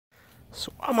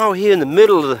So I'm out here in the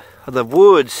middle of the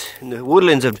woods, in the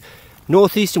woodlands of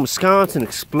northeastern Wisconsin,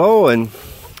 exploring,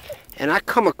 and I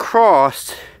come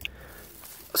across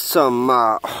some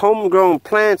homegrown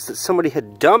plants that somebody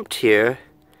had dumped here,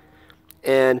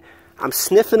 and I'm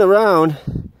sniffing around,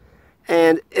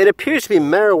 and it appears to be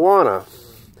marijuana.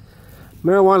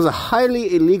 Marijuana is a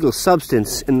highly illegal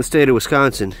substance in the state of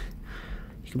Wisconsin.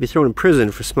 You can be thrown in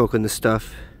prison for smoking this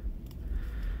stuff.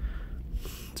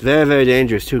 It's very, very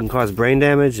dangerous too. It can cause brain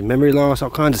damage, memory loss,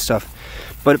 all kinds of stuff.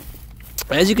 But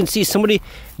as you can see, somebody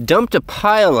dumped a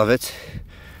pile of it.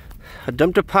 I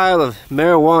dumped a pile of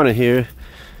marijuana here,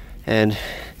 and it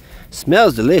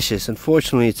smells delicious.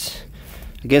 Unfortunately, it's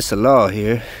against the law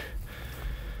here.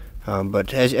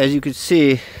 But as you can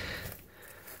see,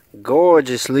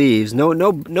 gorgeous leaves.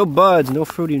 No buds, no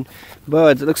fruiting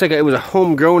buds. It looks like it was a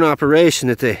homegrown operation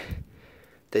that they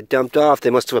dumped off. They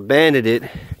must have abandoned it.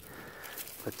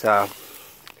 But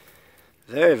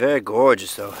very, very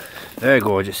gorgeous though. Very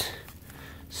gorgeous.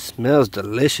 Smells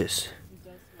delicious.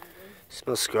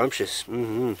 Smells scrumptious.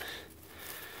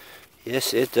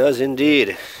 Yes, it does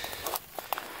indeed.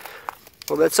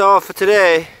 Well, that's all for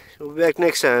today. We'll be back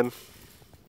next time.